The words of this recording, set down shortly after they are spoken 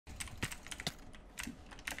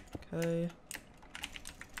Okay.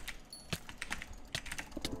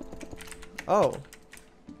 Oh.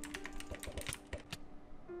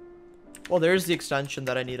 Well, there's the extension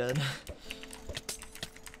that I needed.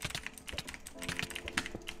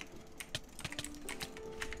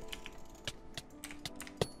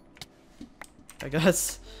 I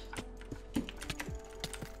guess.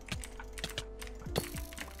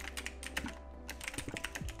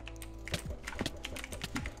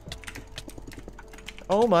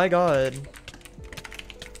 Oh my god.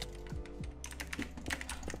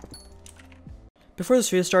 Before this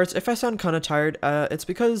video starts, if I sound kind of tired, it's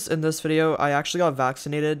because in this video, I actually got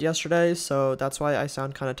vaccinated yesterday, so that's why I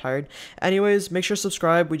sound kind of tired. Anyways, make sure to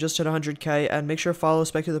subscribe, we just hit 100k, and make sure to follow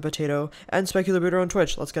Specularpotato and Specularpotato on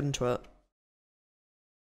Twitch. Let's get into it.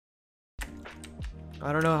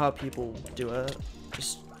 I don't know how people do it.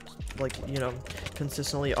 Just, like, you know,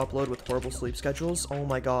 consistently upload with horrible sleep schedules. Oh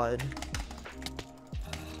my god.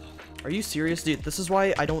 Are you serious, dude? This is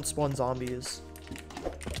why I don't spawn zombies.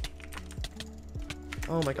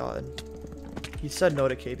 Oh my god. He said no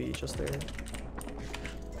to KB just there.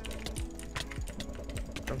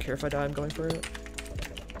 Don't care if I die, I'm going for it.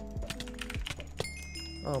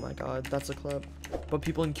 Oh my god, that's a clip. But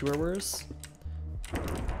people in Q are worse.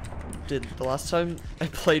 Dude, the last time I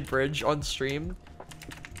played Bridge on stream,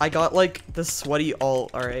 I got like the sweaty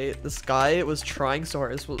ult, alright? This guy was trying so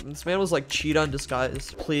hard. This man was like cheetah in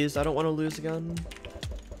disguise. Please, I don't want to lose again.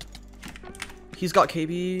 He's got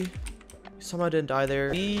KB. Somehow didn't die there.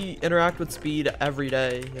 We interact with speed every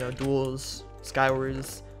day, you know, duels,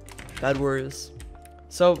 Skywars, Bed Wars.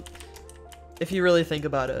 So, if you really think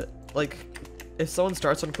about it, like, if someone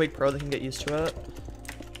starts on Quake Pro, they can get used to it.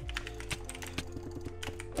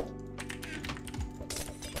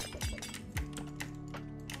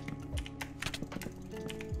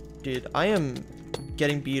 Dude, I am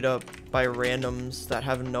getting beat up by randoms that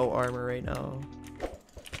have no armor right now.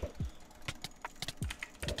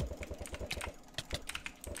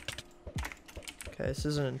 Okay, this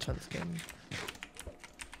is an intense game.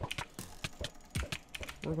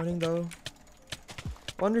 We're winning though.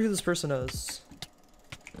 Wonder who this person is.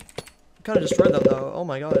 Kind of destroyed them though. Oh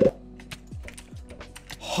my god.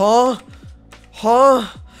 Huh? Huh?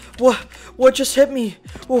 What just hit me?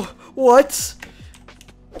 What?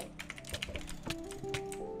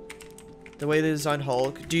 The way they designed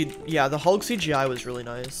Hulk. Dude, yeah, the Hulk CGI was really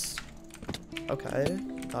nice. Okay,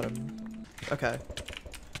 got him. Okay.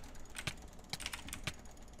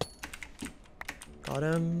 Got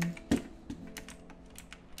him.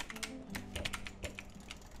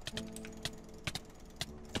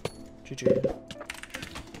 GG.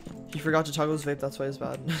 He forgot to toggle his vape, that's why he's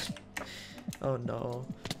bad. Oh no.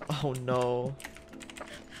 Oh no.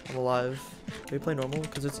 I'm alive. Can we play normal?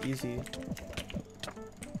 Because it's easy.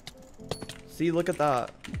 See, look at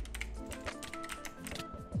that.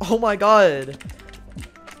 Oh my god.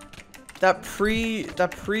 That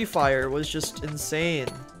pre-fire was just insane.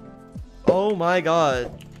 Oh my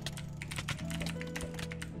god.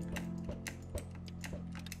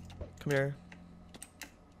 Come here.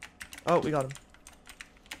 Oh, we got him.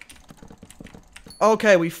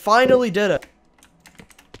 Okay, we finally did it.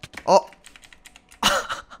 Oh. Are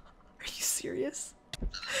you serious?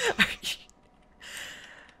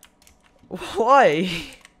 Why?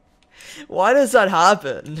 Why does that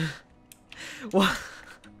happen? What?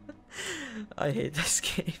 I hate this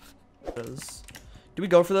game. Do we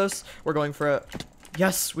go for this? We're going for it.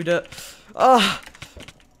 Yes, we did. Ah.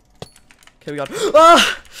 Okay, we got.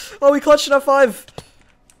 Ah. Oh, we clutched an F5.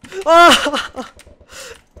 Ah.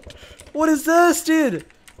 What is this, dude?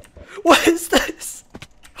 What is this?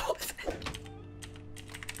 What is it?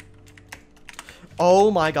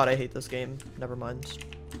 Oh my god, I hate this game. Never mind.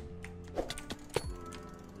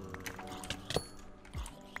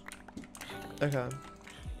 Okay.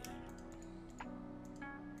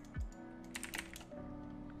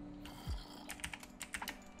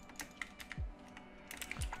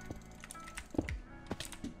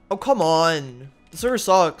 Oh, come on. The server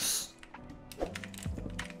sucks.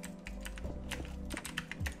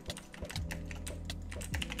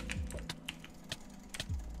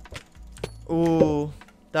 Ooh,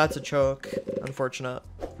 that's a choke. Unfortunate.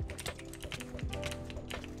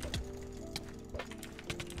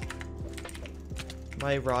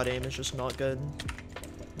 My rod aim is just not good.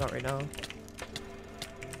 Not right now.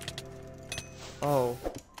 Oh.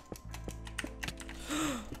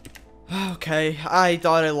 Okay, I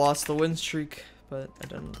thought I lost the win streak, but I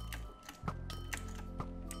didn't.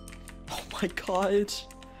 Oh my god.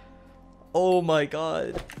 Oh my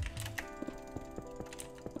god.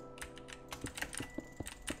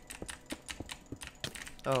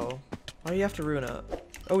 Oh. Why do you have to ruin it?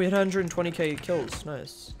 Oh, we had 120k kills.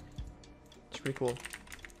 Nice. It's pretty cool.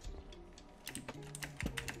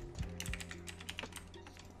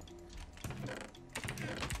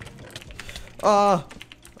 Ah!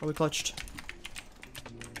 Oh, we clutched.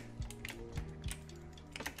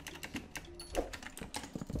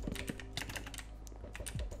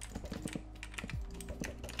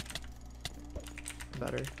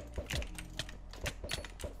 Better.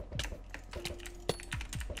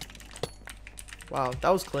 Wow, that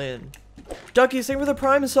was clean. Ducky, same for the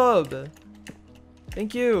Prime sub.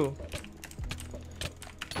 Thank you.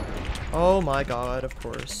 Oh my god, of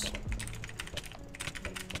course.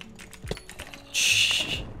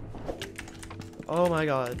 Shh. Oh my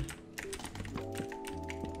god.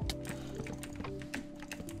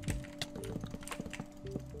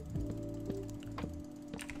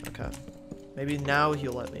 Okay. Maybe now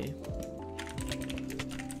he'll let me.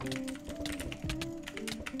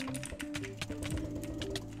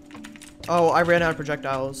 Oh, I ran out of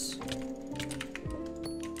projectiles.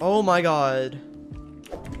 Oh my god.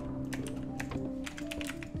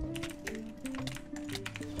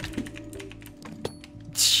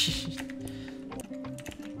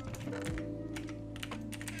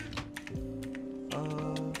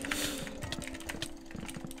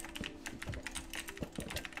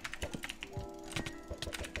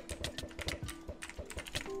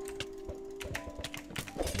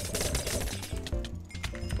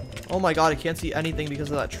 Oh my god, I can't see anything because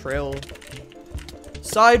of that trail.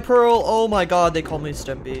 Side Pearl! Oh my god, they call me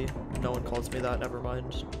Stimpy. No one calls me that, never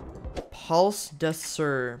mind. Pulse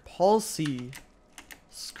Desser. Palsy.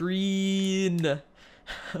 Screen.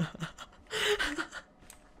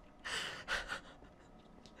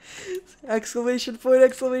 Exclamation point,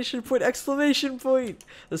 exclamation point, exclamation point!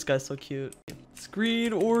 This guy's so cute.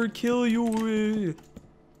 Screen or kill you.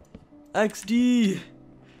 XD.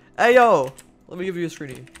 Hey yo! Let me give you a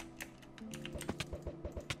screenie.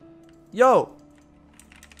 Yo!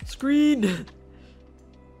 Screen!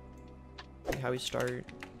 How we start.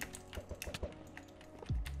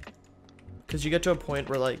 Because you get to a point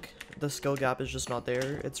where, like, the skill gap is just not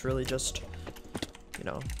there. It's really just, you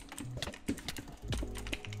know.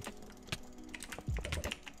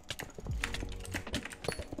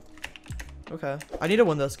 Okay. I need to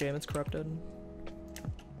win this game. It's corrupted.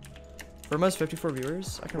 Verma has 54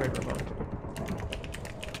 viewers. I can rate Verma.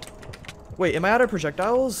 Wait, am I out of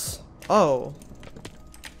projectiles? Oh.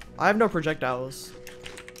 I have no projectiles.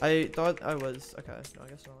 I thought I was. Okay, no, I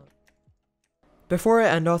guess not. Before I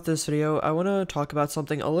end off this video, I want to talk about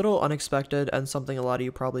something a little unexpected and something a lot of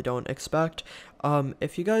you probably don't expect.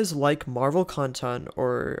 If you guys like Marvel content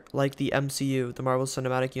or like the MCU, the Marvel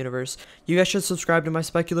Cinematic Universe, you guys should subscribe to my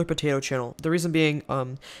Specularpotato channel. The reason being,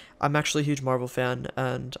 I'm actually a huge Marvel fan,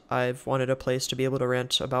 and I've wanted a place to be able to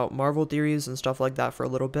rant about Marvel theories and stuff like that for a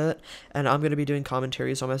little bit, and I'm going to be doing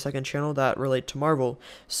commentaries on my second channel that relate to Marvel.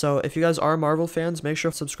 So if you guys are Marvel fans, make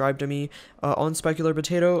sure to subscribe to me on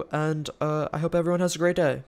Specularpotato, and I hope everyone has a great day.